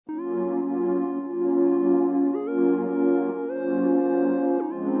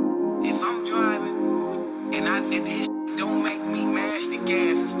If this don't make me mash the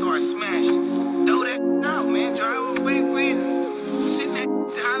gas and start smashing, throw that out, man. Drive away with it. Sitting at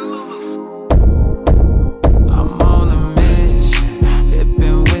Honolulu. I'm on a mission,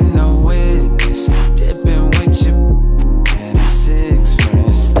 dipping with no witness, dipping with you and a 6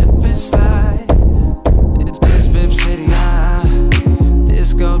 friends, slip and slide. It's Bip City,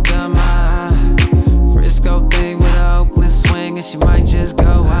 this go down my Frisco thing with an Oakland swing, and she might just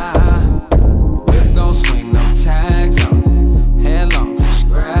go Whip gon' swing, no tags on it, headlong, so she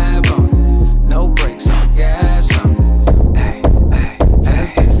grab on it, no brakes, on gas on it. Ay, ay,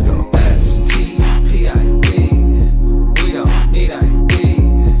 as this go STPID, we don't need ID,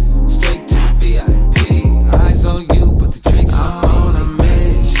 straight to the VIP, eyes on you, but the drinks I'm on a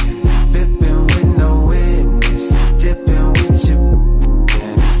mission, bipping with no witness, dipping with you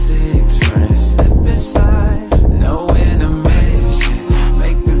and a 6 friends, slip and slide, no intermission,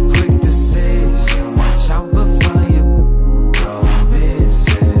 make a quick decision, watch out before you go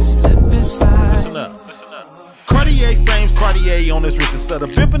missing, slip and slide. Listen up. Cartier frames, Cartier on his wrist. Instead of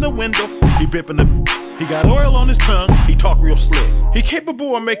bipping the window, he bipping the. He got oil on his tongue, he talk real slick. He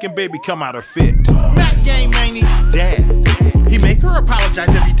capable of making baby come out her fit. Mac game, ain't he? Dad. He make her apologize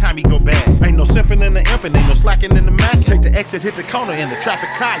every time he go bad. Ain't no simping in the imping, ain't no slacking in the Mac. Take the exit, hit the corner in the traffic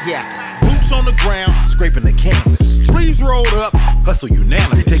kayak. Boots on the ground, scraping the canvas. Sleeves rolled up, hustle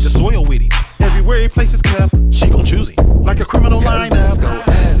unanimous. He take the soil with him. Everywhere he places cup, she gon' choose him. Like a criminal lineup. Let's go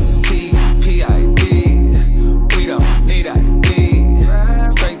STPID.